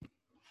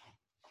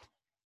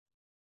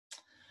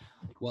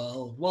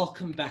Well,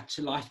 welcome back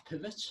to Life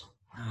Pivot.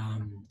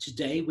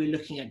 Today we're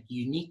looking at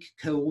unique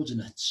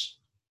coordinates.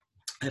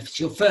 If it's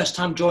your first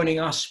time joining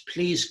us,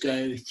 please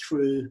go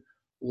through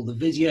all the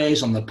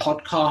videos on the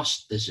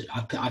podcast.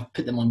 I've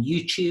put them on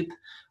YouTube,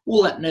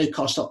 all at no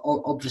cost,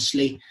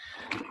 obviously.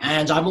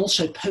 And I'm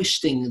also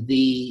posting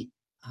the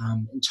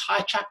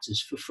entire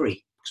chapters for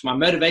free. Because my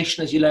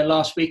motivation, as you learned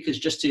last week, is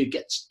just to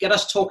get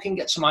us talking,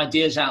 get some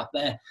ideas out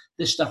there.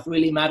 This stuff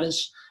really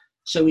matters.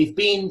 So we've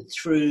been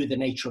through the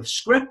nature of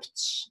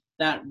scripts,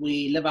 that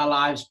we live our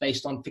lives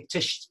based on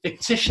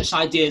fictitious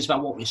ideas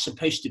about what we're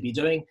supposed to be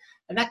doing.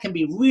 And that can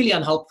be really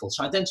unhelpful.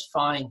 So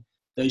identifying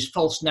those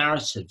false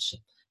narratives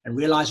and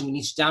realizing we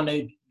need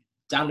to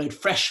download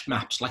fresh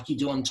maps like you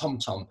do on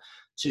TomTom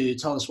to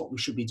tell us what we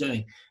should be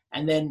doing.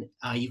 And then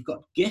you've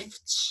got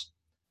gifts,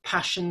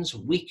 passions,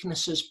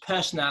 weaknesses,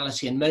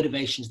 personality, and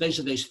motivations. Those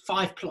are those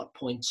 5 plot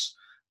points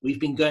we've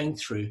been going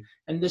through.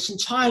 And this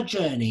entire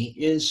journey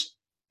is,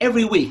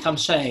 every week I'm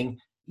saying,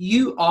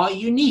 you are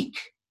unique,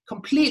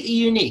 completely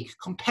unique.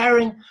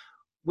 Comparing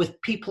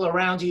with people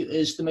around you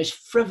is the most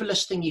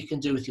frivolous thing you can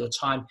do with your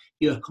time.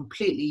 You are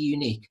completely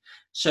unique.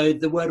 So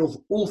the word of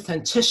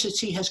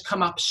authenticity has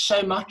come up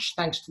so much,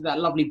 thanks to that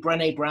lovely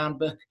Brené Brown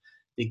book,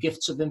 The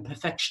Gifts of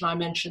Imperfection I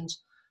mentioned.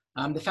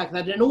 The fact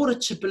that in order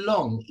to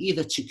belong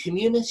either to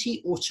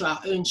community or to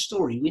our own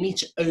story, we need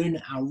to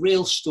own our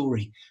real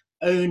story,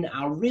 own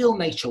our real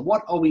nature.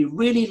 What are we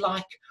really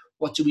like?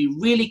 What do we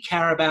really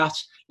care about?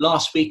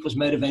 Last week was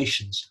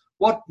motivations.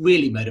 What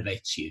really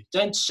motivates you?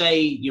 Don't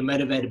say you're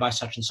motivated by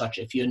such and such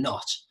if you're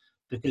not,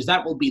 because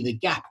that will be the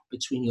gap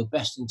between your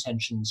best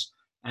intentions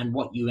and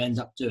what you end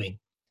up doing.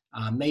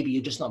 Maybe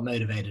you're just not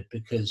motivated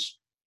because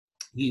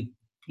you're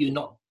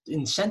not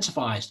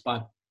incentivized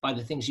by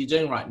the things you're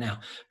doing right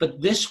now.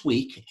 But this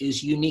week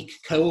is unique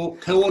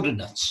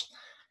coordinates.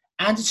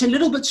 And it's a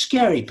little bit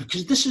scary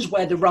because this is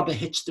where the rubber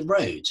hits the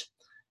road.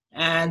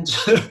 And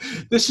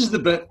this is the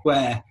bit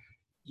where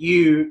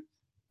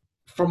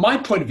from my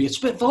point of view, it's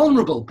a bit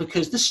vulnerable,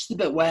 because this is the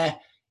bit where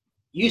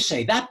you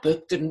say, that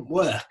book didn't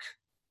work.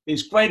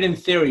 It's great in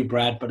theory,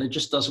 Brad, but it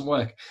just doesn't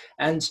work.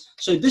 And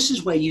so this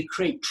is where you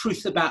create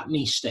truth about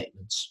me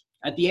statements.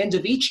 At the end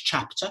of each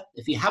chapter,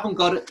 if you haven't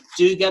got it,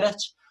 do get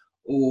it.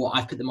 Or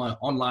I put them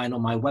online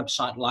on my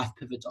website,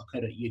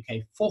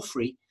 lifepivot.co.uk, for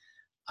free.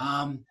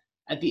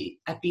 At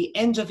the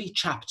end of each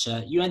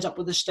chapter, you end up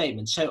with a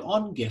statement. So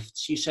on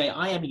gifts, you say,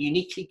 I am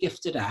uniquely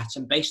gifted at,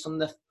 and based on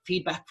the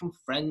feedback from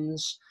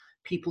friends,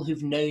 people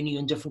who've known you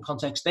in different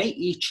contexts, they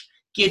each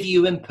give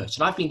you input.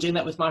 And I've been doing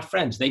that with my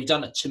friends. They've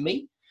done it to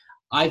me.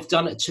 I've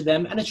done it to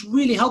them. And it's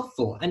really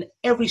helpful. And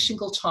every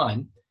single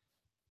time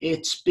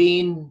it's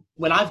been,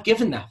 when I've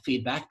given that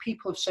feedback,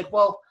 people have said,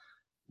 well,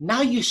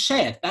 now you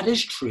say it, that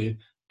is true.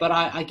 But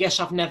I guess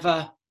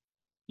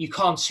you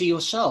can't see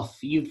yourself.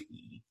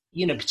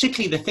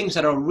 Particularly the things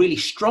that are really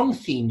strong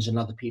themes in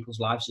other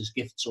people's lives, as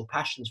gifts or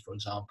passions, for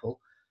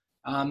example.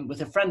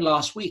 With a friend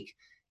last week,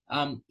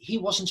 he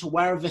wasn't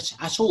aware of it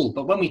at all.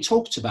 But when we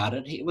talked about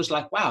it, it was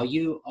like, wow,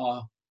 you're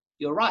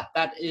right.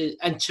 That is,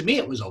 and to me,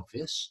 it was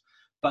obvious.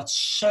 But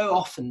so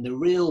often the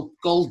real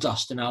gold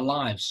dust in our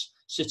lives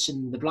sits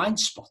in the blind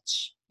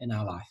spots in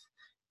our life.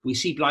 We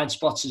see blind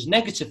spots as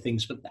negative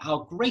things, but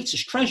our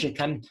greatest treasure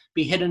can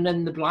be hidden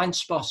in the blind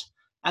spot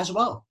as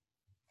well.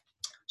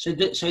 So at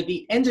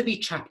the end of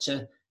each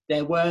chapter,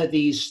 there were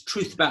these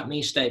truth about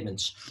me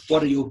statements.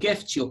 What are your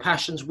gifts, your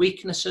passions,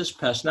 weaknesses,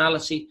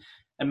 personality,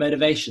 and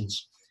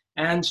motivations?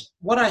 And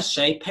what I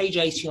say, page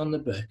 80 on the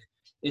book,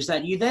 is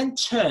that you then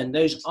turn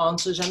those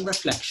answers and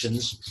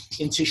reflections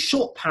into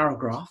short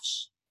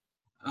paragraphs,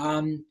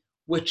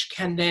 which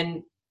can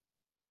then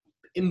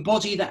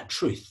embody that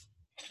truth.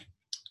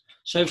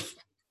 So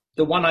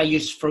the one I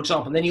use, for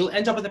example, then you'll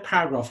end up with a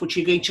paragraph which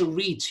you're going to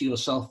read to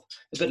yourself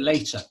a bit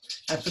later.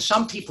 And for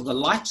some people, the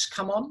lights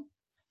come on.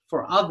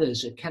 For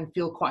others, it can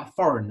feel quite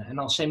foreign, and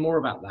I'll say more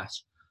about that.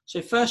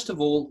 So first of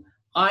all,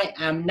 I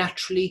am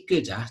naturally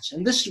good at,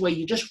 and this is where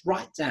you just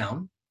write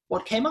down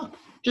what came up.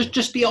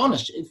 Just be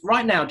honest.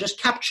 Right now, just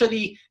capture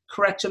the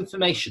correct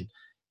information.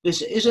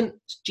 This isn't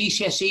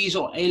GCSEs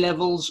or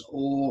A-levels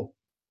or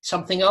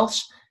something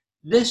else.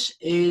 This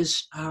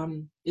is,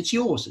 it's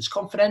yours. It's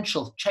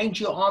confidential.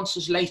 Change your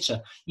answers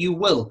later. You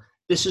will.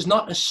 This is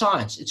not a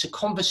science. It's a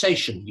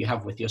conversation you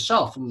have with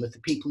yourself and with the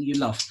people you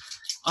love.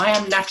 I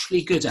am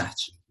naturally good at.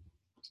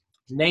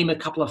 Name a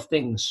couple of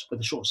things with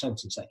a short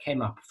sentence that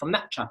came up from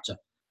that chapter.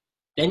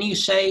 Then you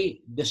say,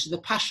 this is the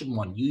passion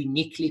one,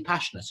 uniquely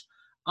passionate.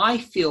 I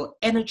feel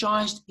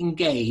energized,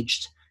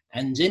 engaged,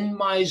 and in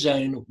my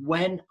zone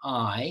when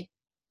I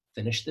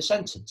finish the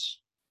sentence.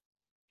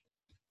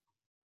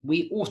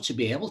 We ought to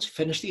be able to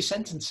finish these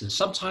sentences.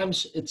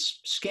 Sometimes it's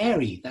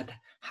scary that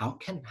how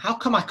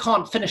come I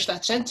can't finish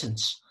that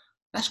sentence?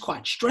 That's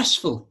quite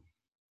stressful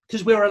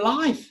because we're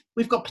alive.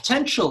 We've got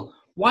potential.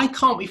 Why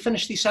can't we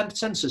finish these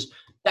sentences?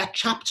 That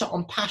chapter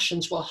on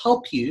passions will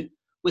help you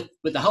with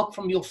the help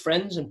from your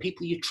friends and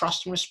people you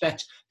trust and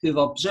respect who have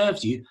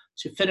observed you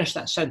to finish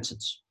that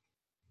sentence.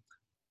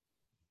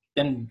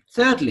 Then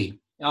thirdly,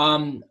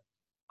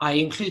 I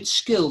include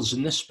skills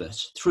in this bit.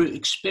 Through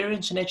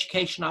experience and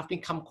education, I've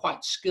become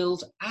quite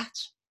skilled at.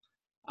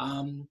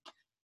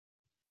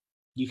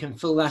 You can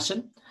fill that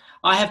in.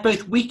 I have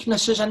both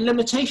weaknesses and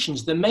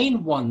limitations. The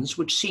main ones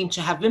which seem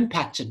to have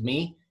impacted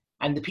me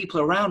and the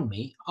people around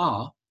me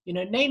are,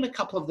 name a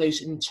couple of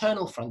those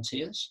internal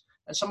frontiers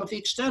and some of the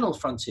external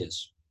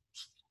frontiers.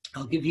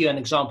 I'll give you an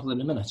example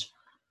in a minute.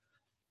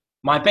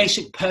 My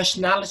basic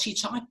personality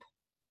type.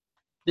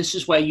 This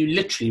is where you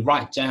literally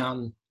write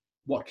down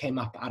what came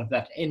up out of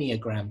that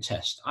Enneagram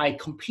test. I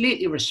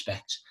completely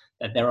respect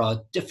that there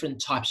are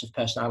different types of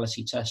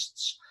personality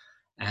tests,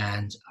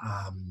 and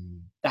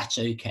that's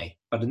okay.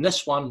 But in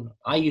this one,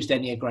 I used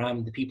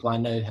Enneagram. The people I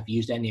know have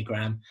used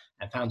Enneagram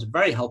and found it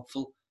very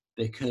helpful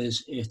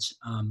because it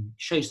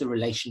shows the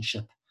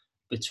relationship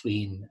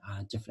between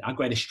our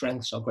greatest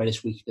strengths, our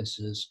greatest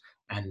weaknesses,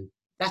 and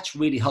that's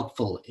really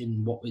helpful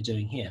in what we're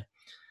doing here.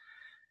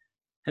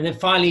 And then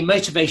finally,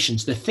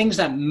 motivations, the things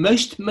that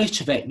most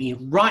motivate me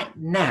right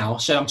now.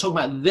 So I'm talking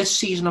about this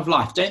season of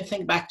life. Don't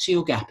think back to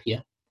your gap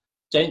year.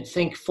 Don't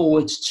think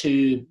forwards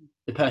to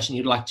the person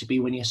you'd like to be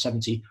when you're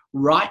 70.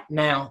 Right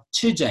now,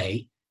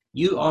 today,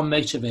 you are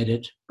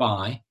motivated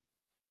by,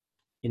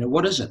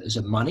 what is it? Is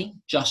it money,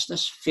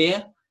 justice,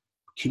 fear,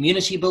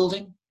 community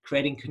building,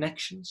 creating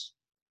connections?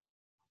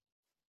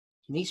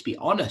 You need to be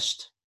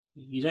honest.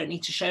 You don't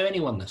need to show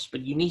anyone this,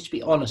 but you need to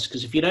be honest,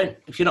 because if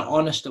you're not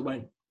honest, it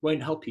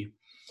won't help you.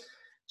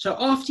 So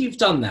after you've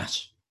done that,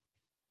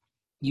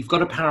 you've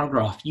got a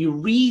paragraph. You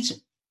read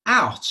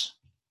out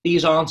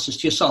these answers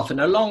to yourself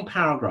in a long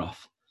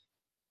paragraph.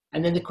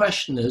 And then the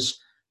question is,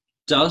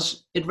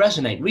 does it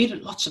resonate? Read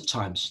it lots of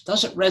times.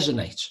 Does it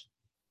resonate?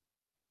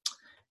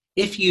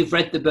 If you've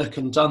read the book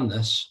and done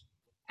this,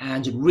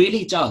 and it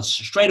really does,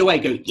 straight away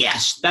go,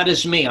 yes, that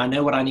is me. I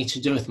know what I need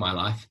to do with my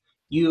life.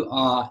 You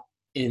are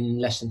in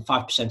less than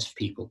 5% of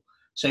people.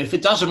 So if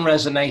it doesn't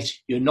resonate,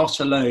 you're not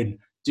alone.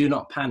 Do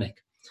not panic.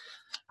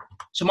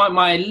 So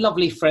my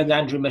lovely friend,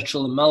 Andrew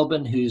Mitchell in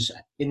Melbourne, who's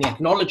in the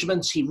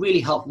acknowledgements, he really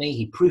helped me.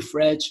 He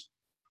proofread,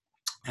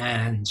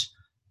 and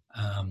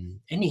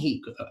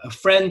a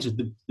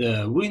friend,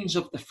 the wounds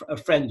of a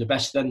friend are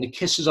better than the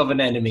kisses of an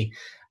enemy,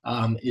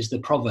 is the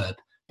proverb.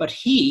 But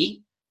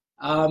he,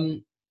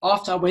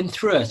 after I went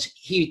through it,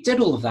 he did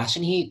all of that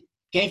and he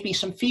gave me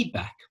some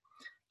feedback.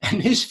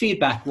 And his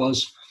feedback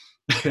was,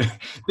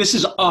 this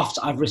is after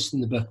I've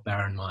written the book,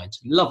 bear in mind,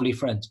 lovely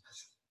friend,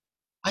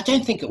 I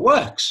don't think it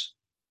works.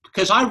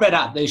 Because I read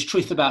out those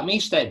truth about me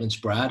statements,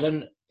 Brad,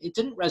 and it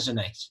didn't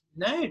resonate.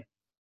 No.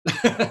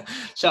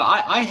 So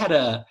I had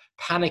a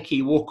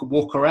panicky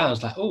walk around. I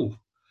was like, oh,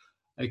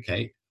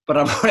 okay. But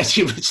I've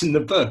already written the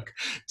book.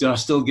 Do I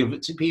still give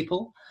it to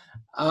people?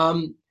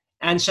 And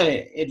so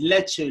it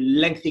led to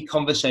lengthy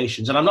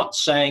conversations. And I'm not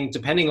saying,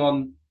 depending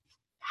on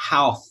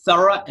how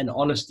thorough and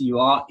honest you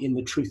are in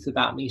the truth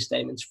about me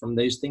statements from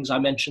those things I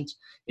mentioned,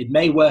 it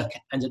may work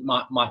and it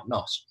might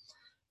not.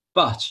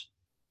 But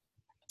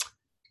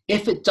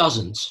if it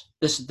doesn't,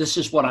 this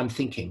is what I'm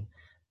thinking.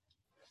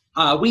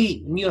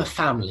 We knew a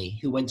family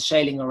who went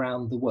sailing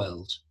around the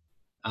world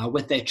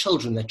with their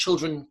children. Their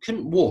children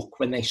couldn't walk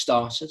when they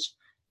started.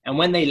 And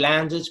when they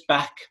landed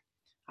back,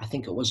 I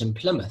think it was in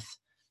Plymouth,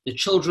 the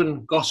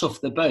children got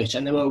off the boat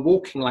and they were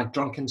walking like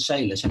drunken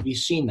sailors. Have you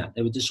seen that?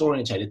 They were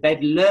disorientated.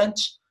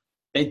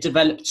 They'd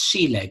developed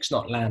sea legs,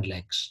 not land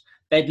legs.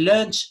 They'd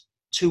learned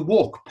to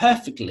walk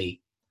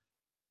perfectly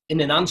in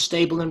an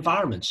unstable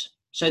environment.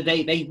 So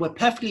they were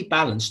perfectly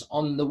balanced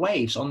on the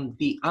waves, on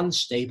the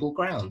unstable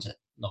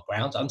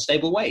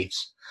unstable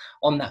waves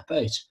on that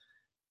boat.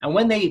 And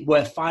when they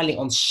were finally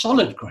on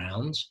solid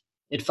ground,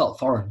 it felt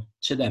foreign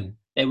to them.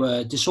 They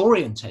were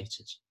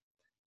disorientated.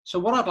 So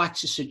what I'd like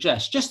to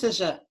suggest, just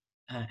as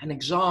an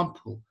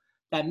example,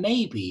 that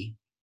maybe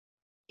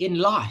in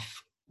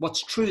life,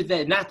 what's true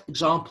there, and that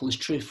example is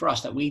true for us,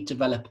 that we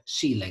develop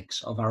sea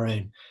legs of our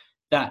own,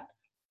 that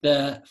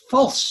the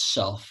false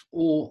self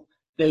or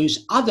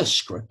those other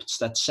scripts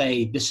that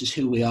say this is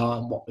who we are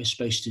and what we're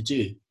supposed to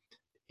do,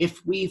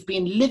 if we've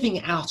been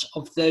living out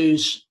of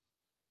those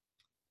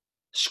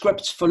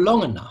scripts for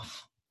long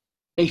enough,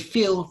 they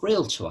feel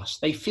real to us.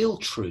 They feel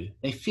true.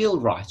 They feel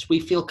right. We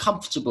feel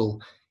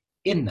comfortable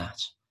in that.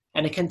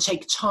 And it can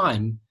take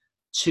time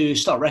to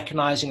start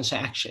recognizing and say,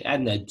 actually,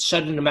 and a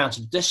certain amount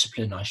of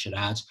discipline, I should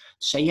add, to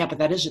say, yeah, but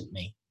that isn't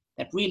me.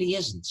 That really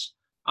isn't.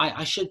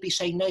 I should be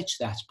saying no to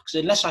that, because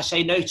unless I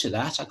say no to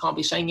that, I can't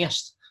be saying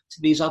yes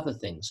to these other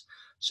things.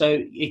 So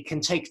it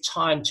can take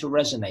time to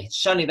resonate.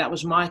 Certainly that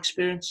was my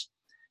experience.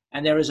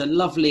 And there is a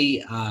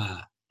lovely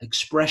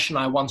expression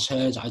I once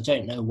heard, I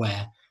don't know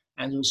where,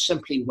 and it was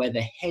simply, where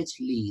the head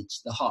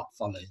leads, the heart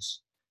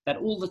follows. That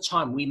all the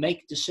time we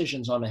make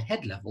decisions on a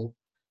head level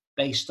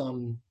based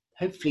on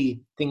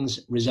hopefully things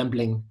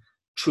resembling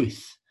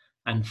truth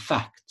and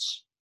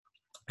facts.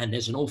 And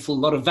there's an awful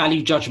lot of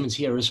value judgments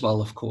here as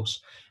well, of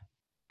course.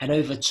 And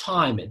over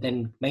time, it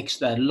then makes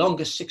the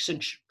longest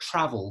 6-inch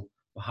travel,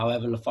 or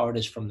however far it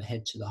is from the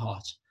head to the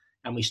heart.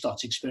 And we start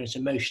to experience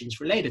emotions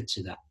related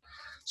to that.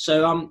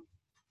 So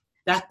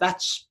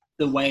that's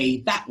the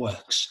way that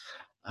works.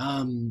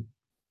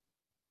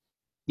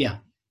 Yeah.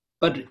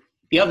 But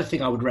the other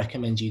thing I would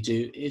recommend you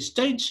do is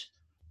don't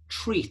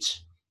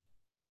treat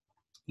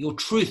your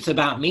truth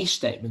about me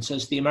statements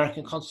as the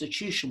American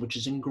Constitution, which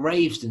is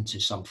engraved into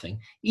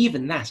something.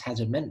 Even that has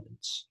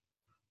amendments.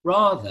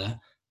 Rather,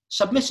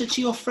 submit it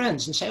to your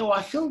friends and say,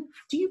 oh,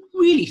 do you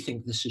really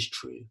think this is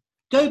true?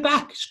 Go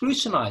back,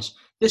 scrutinize.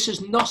 This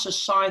is not a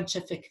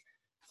scientific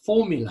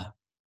formula.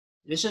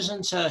 This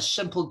isn't a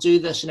simple do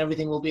this and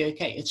everything will be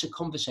okay. It's a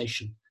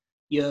conversation.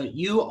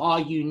 You are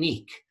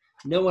unique.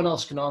 No one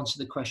else can answer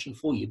the question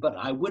for you, but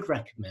I would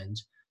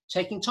recommend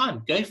taking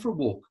time. Go for a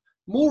walk,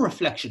 more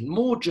reflection,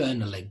 more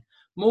journaling,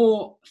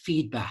 more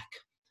feedback,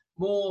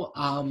 more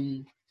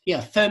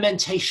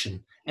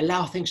fermentation.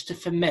 Allow things to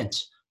ferment.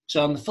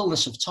 So in the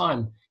fullness of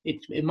time,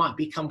 it might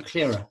become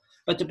clearer,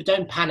 but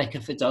don't panic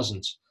if it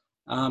doesn't.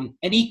 And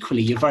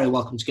equally, you're very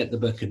welcome to get the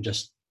book and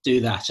just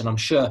do that. And I'm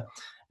sure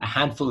a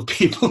handful of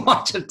people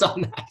might have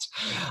done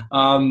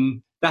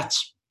that.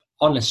 That's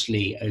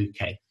honestly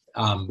okay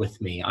with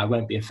me. I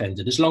won't be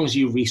offended as long as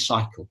you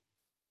recycle.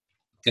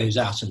 It goes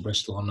out in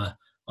Bristol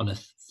on a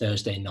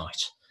Thursday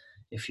night,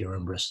 if you're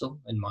in Bristol,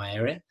 in my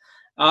area.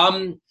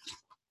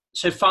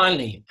 So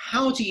finally,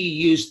 how do you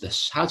use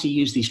this? How do you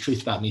use these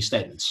truth about me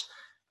statements?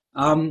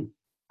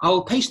 I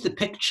will paste the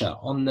picture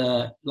on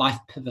the Life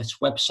Pivot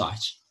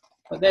website,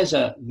 but there's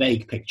a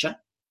vague picture.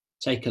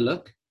 Take a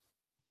look.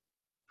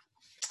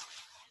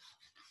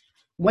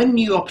 When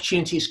new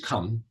opportunities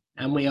come,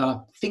 and we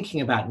are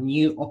thinking about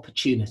new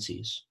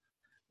opportunities,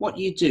 what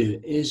you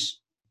do is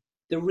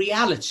the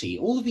reality,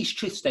 all of these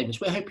truth statements,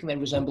 we're hoping they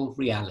resemble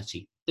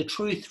reality. The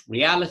truth,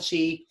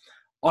 reality,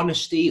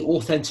 honesty,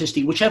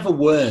 authenticity, whichever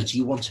words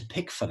you want to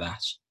pick for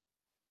that.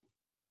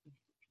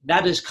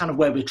 That is kind of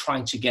where we're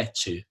trying to get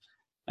to,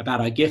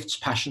 about our gifts,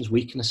 passions,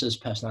 weaknesses,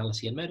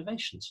 personality, and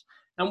motivations.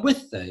 And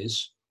with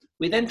those,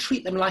 we then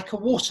treat them like a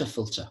water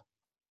filter.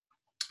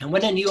 And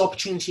when a new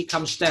opportunity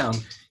comes down,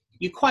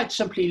 you quite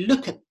simply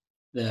look at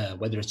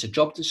whether it's a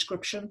job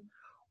description,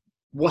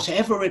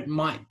 whatever it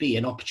might be,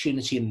 an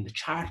opportunity in the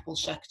charitable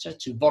sector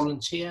to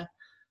volunteer.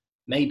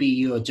 Maybe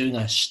you're doing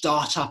a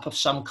startup of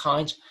some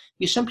kind.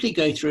 You simply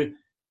go through,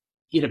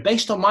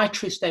 based on my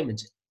truth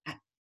statement,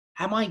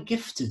 am I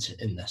gifted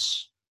in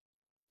this?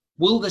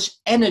 Will this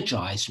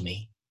energize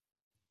me?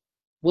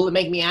 Will it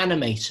make me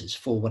animated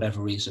for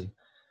whatever reason?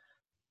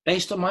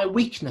 Based on my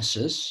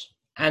weaknesses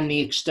and the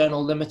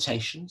external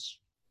limitations,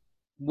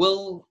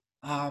 will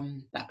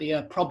that be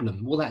a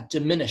problem? Will that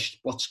diminish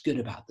what's good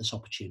about this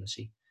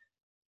opportunity?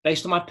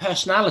 Based on my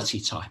personality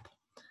type,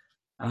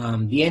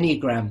 the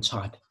Enneagram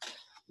type,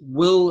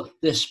 will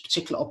this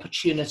particular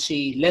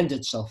opportunity lend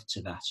itself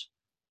to that?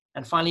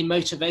 And finally,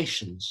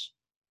 motivations.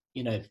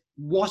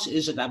 What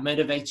is it that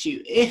motivates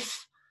you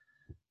if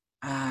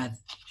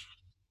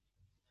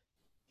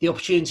the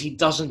opportunity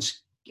doesn't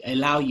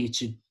allow you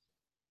to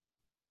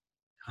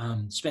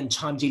spend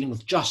time dealing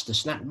with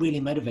justice, and that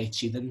really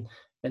motivates you,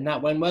 then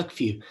that won't work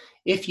for you.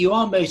 If you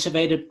are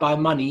motivated by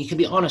money, you can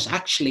be honest,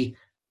 actually,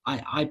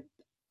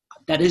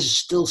 that is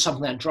still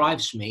something that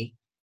drives me,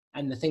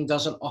 and the thing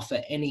doesn't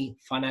offer any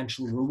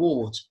financial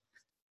reward,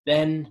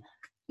 then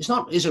it's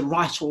not, is it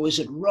right or is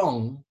it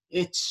wrong?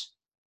 It's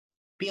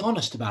be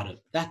honest about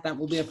it. That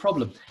will be a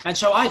problem. And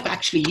so I've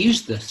actually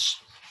used this.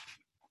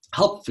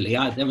 Helpfully,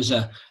 there was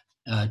a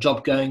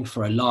job going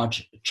for a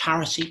large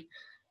charity,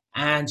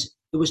 and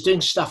it was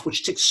doing stuff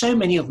which ticked so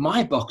many of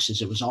my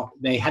boxes.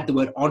 They had the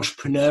word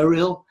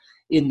entrepreneurial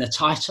in the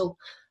title,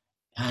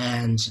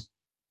 and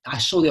I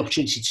saw the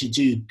opportunity to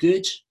do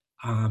good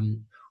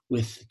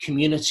with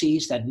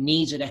communities that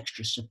needed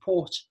extra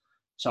support.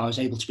 So I was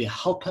able to be a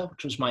helper,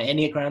 which was my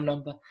Enneagram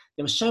number.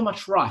 There was so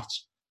much right.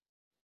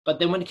 But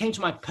then when it came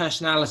to my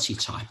personality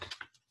type,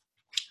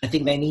 I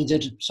think they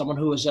needed someone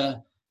who was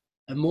a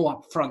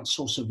more upfront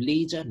sort of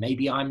leader.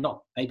 Maybe I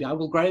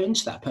will grow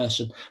into that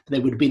person, but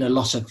there would have been a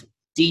lot of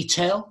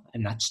detail,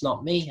 and that's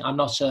not me. I'm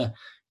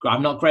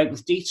not great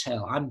with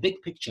detail. I'm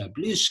big picture,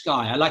 blue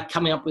sky. I like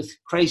coming up with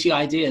crazy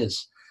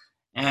ideas.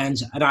 And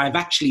I've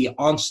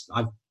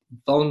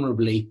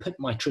vulnerably put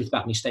my truth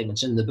about me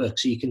statements in the book,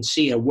 so you can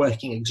see a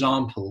working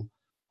example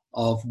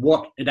of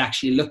what it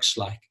actually looks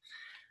like.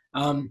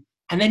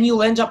 And then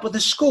you'll end up with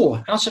a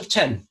score out of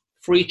 10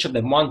 for each of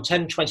them, 1,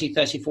 10, 20,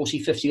 30, 40,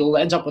 50, you'll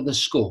end up with a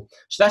score.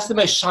 So that's the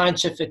most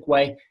scientific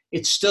way.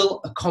 It's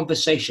still a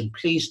conversation.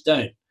 Please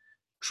don't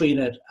treat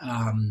it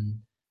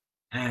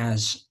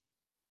as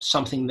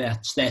something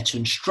that's there to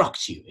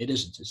instruct you. It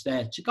isn't. It's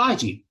there to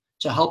guide you,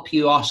 to help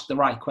you ask the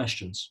right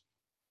questions.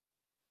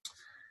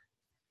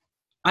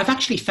 I've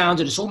actually found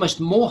it's almost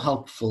more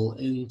helpful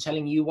in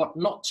telling you what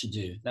not to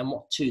do than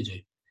what to do.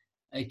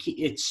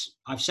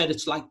 I've said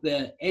it's like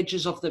the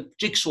edges of the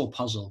jigsaw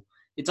puzzle.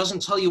 It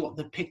doesn't tell you what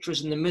the picture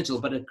is in the middle,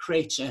 but it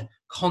creates a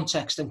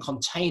context and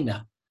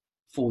container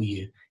for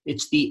you.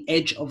 It's the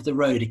edge of the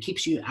road. It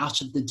keeps you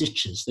out of the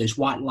ditches, those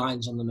white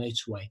lines on the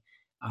motorway.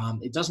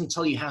 It doesn't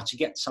tell you how to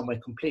get somewhere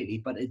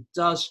completely, but it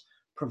does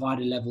provide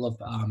a level of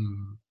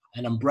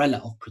an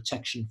umbrella of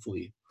protection for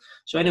you.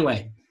 So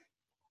anyway,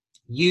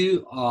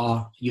 you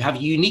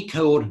have unique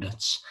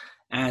coordinates,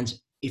 and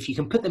if you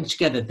can put them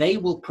together, they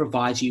will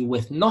provide you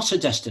with not a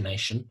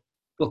destination.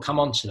 We'll come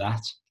on to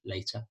that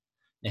later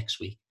next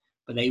week,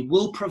 but they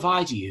will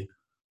provide you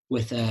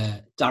with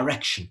a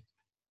direction,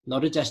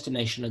 not a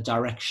destination, a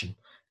direction.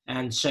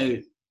 And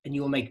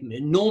you will make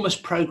enormous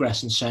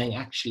progress in saying,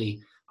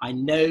 actually, I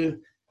know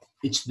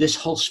it's this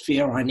whole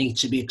sphere I need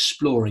to be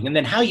exploring. And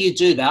then how you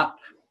do that,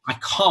 I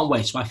can't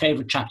wait. It's my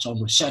favorite chapter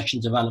on research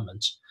and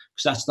development,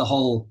 because that's the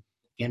whole,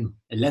 again,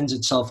 it lends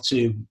itself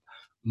to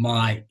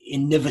my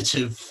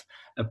innovative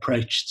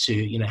approach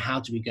to, how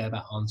do we go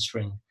about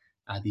answering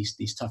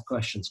these tough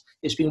questions.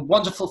 It's been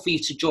wonderful for you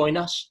to join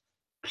us.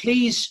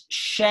 Please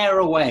share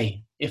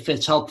away if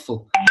it's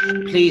helpful.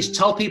 Please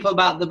tell people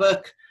about the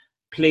book.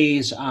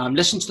 Please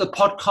listen to the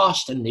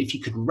podcast, and if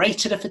you could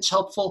rate it if it's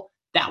helpful,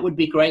 that would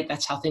be great.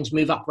 That's how things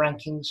move up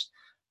rankings.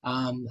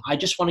 I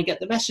just want to get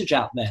the message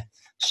out there.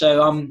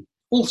 So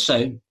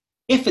also,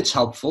 if it's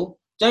helpful,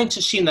 don't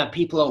assume that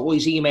people are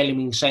always emailing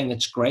me saying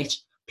it's great.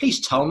 Please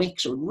tell me,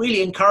 because it would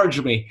really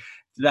encourage me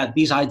that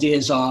these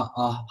ideas are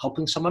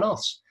helping someone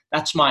else.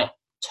 That's my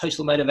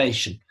total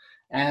motivation.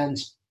 And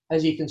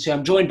as you can see,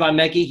 I'm joined by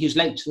Maggie, who's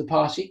late to the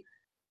party,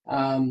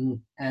 and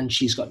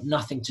she's got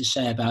nothing to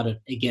say about it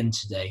again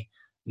today.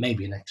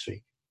 Maybe next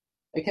week.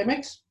 Okay,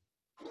 Max?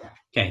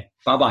 Okay,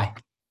 bye-bye.